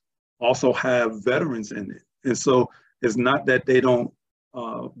that also have veterans in it. And so it's not that they don't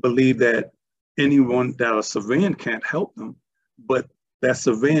believe that a civilian can't help them, but that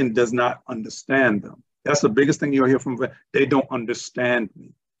civilian does not understand them. That's the biggest thing you'll hear from them. They don't understand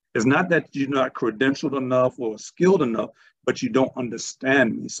me. It's not that you're not credentialed enough or skilled enough, but you don't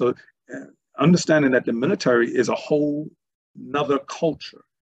understand me. So understanding that the military is a whole nother culture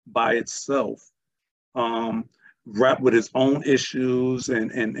by itself, wrapped with its own issues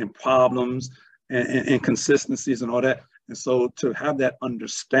and problems and inconsistencies and all that. And so to have that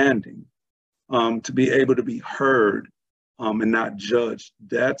understanding, to be able to be heard and not judged,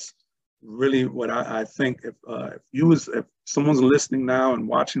 that's really what I think. If someone's listening now and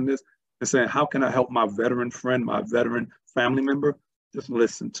watching this and saying, how can I help my veteran friend, my veteran family member? Just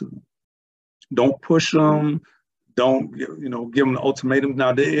listen to them. Don't push them. Don't give them the ultimatum.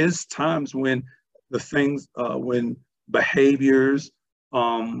 Now, there is times when when behaviors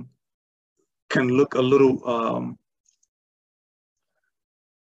can look a little,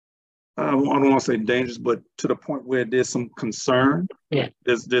 I don't want to say dangerous, but to the point where there's some concern. Yeah.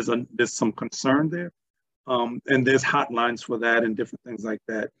 There's some concern there, and there's hotlines for that and different things like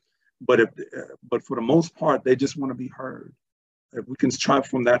that. But for the most part, they just want to be heard. If we can try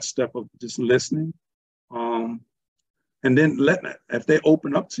from that step of just listening, and then if they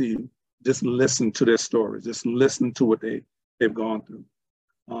open up to you, just listen to their stories. Just listen to what they've gone through,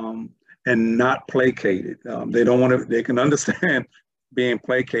 and not placated. They don't want to. They can understand being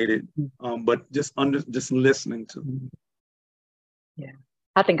placated, but just listening to them. Yeah,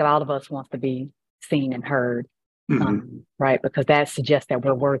 I think all of us wants to be seen and heard, Mm-hmm. right? Because that suggests that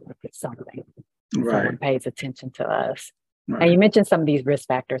we're worth something. Right. Someone pays attention to us. Right. And you mentioned some of these risk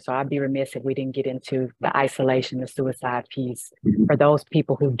factors, so I'd be remiss if we didn't get into the isolation, the suicide piece, Mm-hmm. for those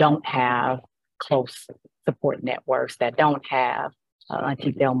people who don't have close support networks, that don't have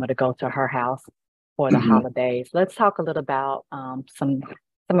Auntie Thelma to go to her house for the Mm-hmm. holidays. Let's talk a little about some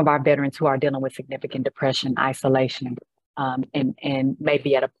of our veterans who are dealing with significant depression, isolation, and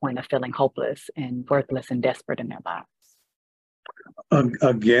maybe at a point of feeling hopeless and worthless and desperate in their lives.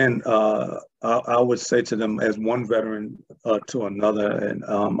 Again, I would say to them as one veteran to another, and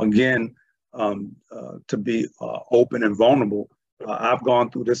again, to be open and vulnerable. I've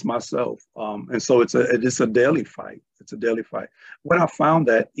gone through this myself, and so it's a daily fight. It's a daily fight. What I found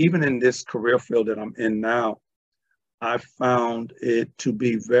that even in this career field that I'm in now, I found it to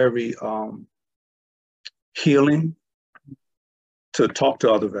be very healing to talk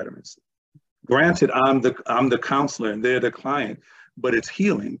to other veterans. Granted, I'm the counselor and they're the client, but it's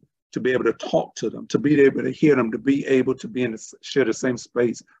healing to be able to talk to them, to be able to hear them, to be able to be share the same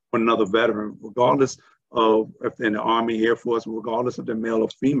space with another veteran, regardless of if they're in the Army, Air Force, regardless if they're male or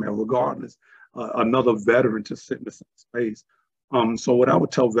female, regardless, another veteran to sit in the same space. So what I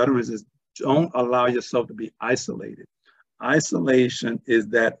would tell veterans is don't allow yourself to be isolated. Isolation is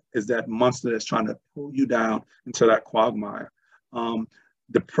that monster that's trying to pull you down into that quagmire.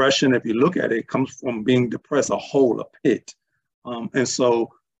 Depression, if you look at it, comes from being depressed, a hole, a pit. And so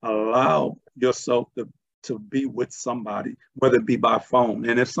allow yourself to be with somebody, whether it be by phone.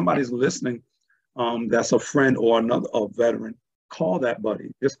 And if somebody's listening, that's a friend or a veteran, call that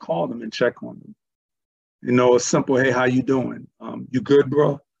buddy. Just call them and check on them. You know, a simple, hey, how you doing? You good,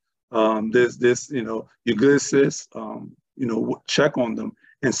 bro? You good, sis? Check on them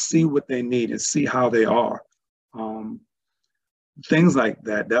and see what they need and see how they are. Things like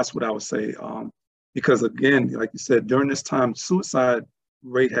that. That's what I would say. Because again, like you said, during this time, suicide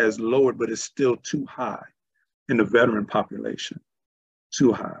rate has lowered, but it's still too high in the veteran population,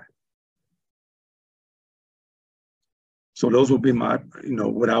 too high. So those would be my,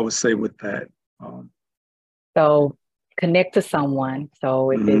 what I would say with that. So connect to someone.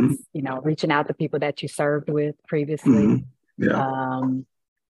 So if it's, reaching out to people that you served with previously,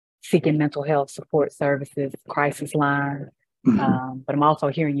 seeking mental health support services, crisis line. But I'm also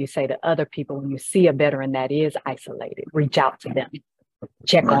hearing you say to other people, when you see a veteran that is isolated, reach out to them,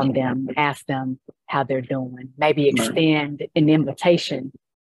 check on them, ask them how they're doing, maybe extend an invitation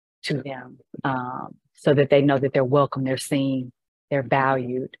to them so that they know that they're welcome, they're seen, they're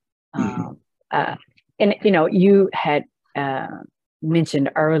valued. And, you had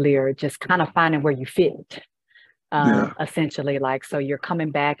mentioned earlier, just kind of finding where you fit, essentially, so you're coming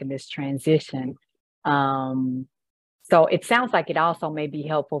back in this transition. So it sounds like it also may be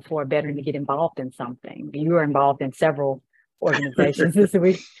helpful for a veteran to get involved in something. You were involved in several organizations as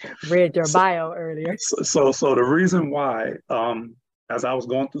we read your bio earlier. So the reason why, as I was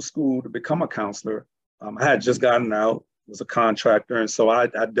going through school to become a counselor, I had just gotten out, was a contractor, and so I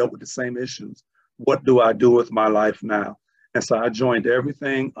dealt with the same issues. What do I do with my life now? And so I joined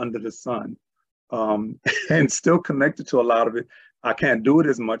everything under the sun, and still connected to a lot of it. I can't do it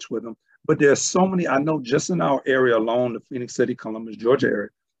as much with them. But there's so many, I know just in our area alone, the Phoenix City, Columbus, Georgia area,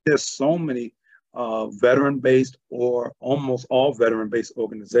 there's so many veteran-based or almost all veteran-based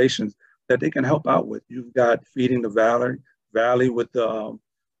organizations that they can help out with. You've got Feeding the Valley with the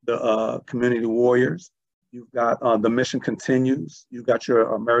Community Warriors. You've got The Mission Continues. You've got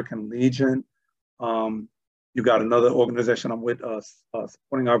your American Legion. You've got another organization I'm with,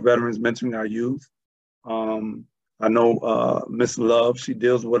 supporting our veterans, mentoring our youth. I know Miss Love, she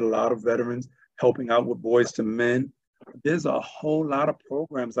deals with a lot of veterans, helping out with Boys to Men. There's a whole lot of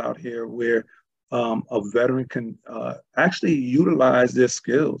programs out here where a veteran can actually utilize their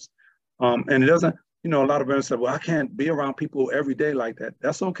skills. And it doesn't, a lot of veterans say, well, I can't be around people every day like that.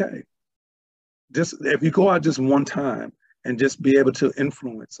 That's okay. Just if you go out just one time and just be able to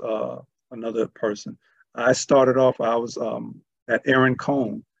influence another person. I started off, I was at Aaron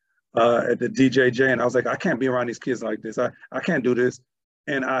Cone, at the DJJ, and I was like, I can't be around these kids like this. I can't do this.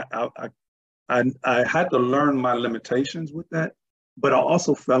 And I had to learn my limitations with that, but I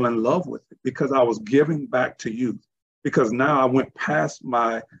also fell in love with it because I was giving back to youth. Because now I went past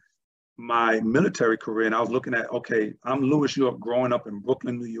my military career and I was looking at, okay, I'm Louis York growing up in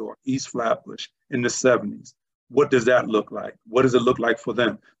Brooklyn, New York, East Flatbush in the 70s. What does that look like? What does it look like for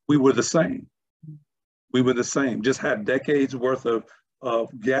them? We were the same. We were the same, just had decades worth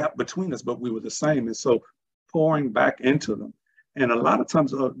of gap between us, but we were the same. And so pouring back into them. And a lot of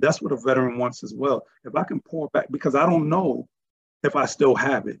times that's what a veteran wants as well. If I can pour back, because I don't know if I still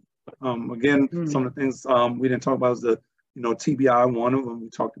have it. Again, some of the things we didn't talk about is the, TBI, one of them we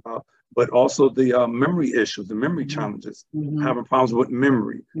talked about, but also the memory issues, the memory challenges, having problems with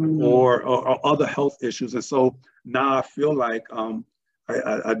memory or other health issues. And so now I feel like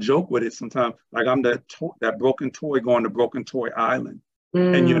I joke with it sometimes, like I'm that broken toy going to Broken Toy Island.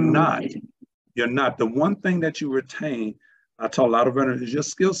 And you're not. The one thing that you retain, I tell a lot of veterans, is your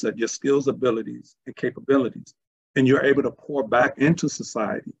skill set, your skills, abilities, and capabilities. And you're able to pour back into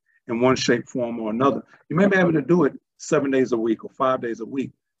society in one shape, form, or another. You may be able to do it 7 days a week or 5 days a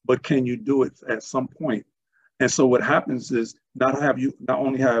week, but can you do it at some point? And so what happens is not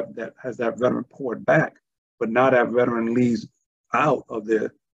only has that veteran poured back, but now that veteran leaves out of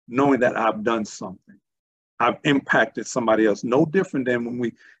there knowing that I've done something. I've impacted somebody else. No different than when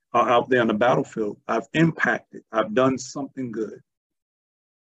we are out there on the battlefield. I've impacted. I've done something good.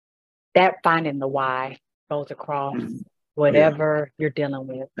 That finding the why goes across whatever you're dealing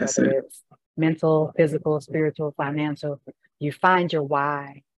with, whether it's mental, physical, spiritual, financial. You find your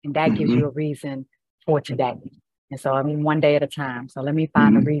why, and that gives you a reason for today. And so, I mean, one day at a time. So let me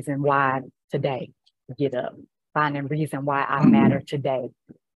find a reason why today. Get up. Find a reason why I matter today.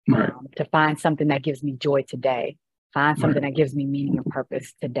 To find something that gives me joy today. Find something that gives me meaning and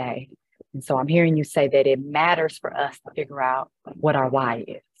purpose today. And so I'm hearing you say that it matters for us to figure out what our why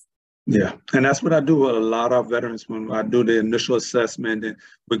is. Yeah, and that's what I do with a lot of veterans when I do the initial assessment and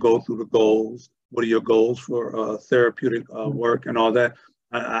we go through the goals. What are your goals for therapeutic work and all that?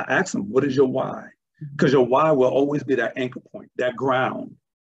 I ask them, what is your why? Because your why will always be that anchor point, that ground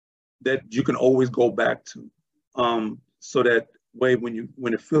that you can always go back to. So that way,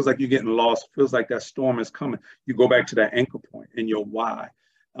 when it feels like you're getting lost, feels like that storm is coming, you go back to that anchor point and your why.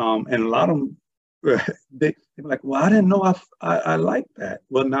 And a lot of them, they're like, well, I didn't know I like that.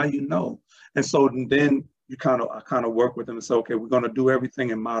 Well, now you know. And so then I kind of work with them and say, okay, we're going to do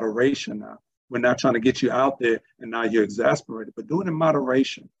everything in moderation now. We're not trying to get you out there and now you're exasperated, but do it in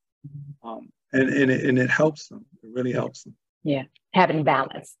moderation. And it helps them. It really helps them. Yeah, having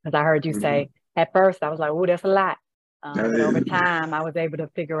balance. Because I heard you say, at first, I was like, oh, that's a lot. But over time, I was able to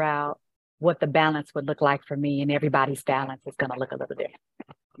figure out what the balance would look like for me, and everybody's balance is going to look a little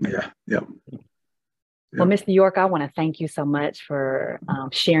different. Yeah. Well, Mr. York, I want to thank you so much for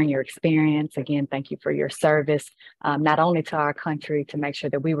sharing your experience. Again, thank you for your service, not only to our country to make sure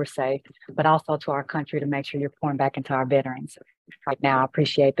that we were safe, but also to our country to make sure you're pouring back into our veterans. Right now, I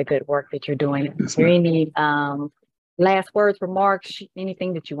appreciate the good work that you're doing. Is there any last words, remarks,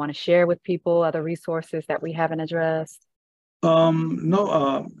 anything that you want to share with people, other resources that we haven't addressed?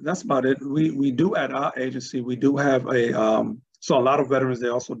 No, that's about it. We do at our agency, we do have so a lot of veterans,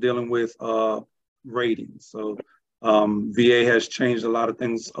 they're also dealing with ratings. So VA has changed a lot of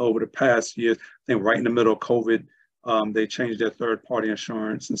things over the past year. I think right in the middle of COVID, they changed their third-party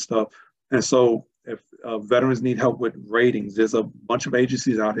insurance and stuff. And so if veterans need help with ratings, there's a bunch of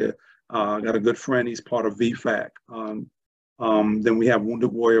agencies out here. I got a good friend, he's part of VFAC. Then we have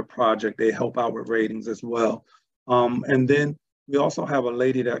Wounded Warrior Project. They help out with ratings as well. And then we also have a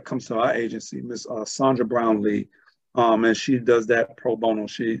lady that comes to our agency, Miss Sandra Brownlee, and she does that pro bono.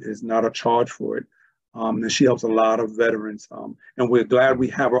 She is not a charge for it. And she helps a lot of veterans. And we're glad we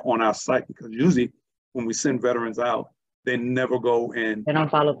have her on our site because usually when we send veterans out, they never go in. They don't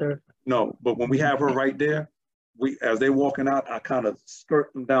follow through. No, but when we have her right there, as they're walking out, I kind of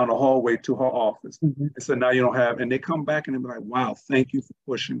skirt them down the hallway to her office. And so now you don't have, and they come back and they're like, wow, thank you for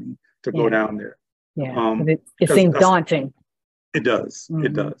pushing me to go down there. Yeah, it seems daunting. It does.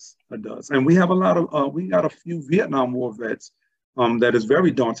 It does. It does. And we have a lot of, we got a few Vietnam War vets that is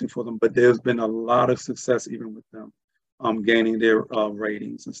very daunting for them, but there's been a lot of success even with them gaining their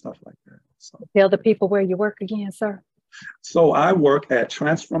ratings and stuff like that. So tell the people where you work again, sir. So I work at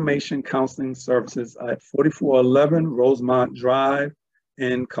Transformation Counseling Services at 4411 Rosemont Drive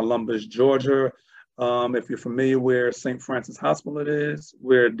in Columbus, Georgia. If you're familiar where St. Francis Hospital is,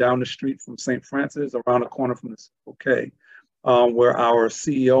 we're down the street from St. Francis, around the corner from the OK, where our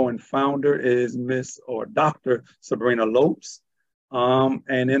CEO and founder is Dr. Sabrina Lopes.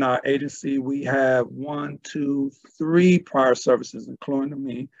 And in our agency, we have 1, 2, 3 prior services, including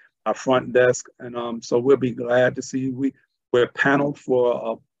me, our front desk. And so we'll be glad to see you. We're paneled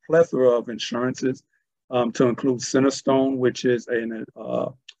for a plethora of insurances to include Centerstone, which is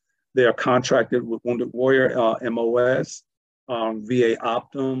they are contracted with Wounded Warrior, MOS, VA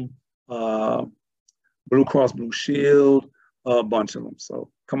Optum, Blue Cross Blue Shield, a bunch of them.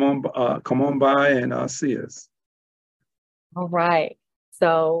 So come on by and see us. All right.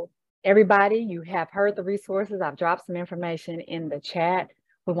 So everybody, you have heard the resources. I've dropped some information in the chat.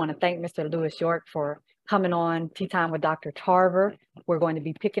 We want to thank Mr. Lewis York for coming on Tea Time with Dr. Tarver. We're going to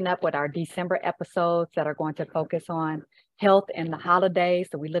be picking up with our December episodes that are going to focus on health and the holidays.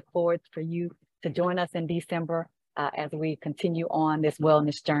 So we look forward for you to join us in December as we continue on this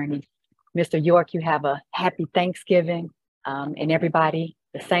wellness journey. Mr. York, you have a happy Thanksgiving, and everybody,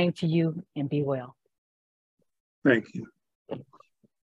 the same to you, and be well. Thank you.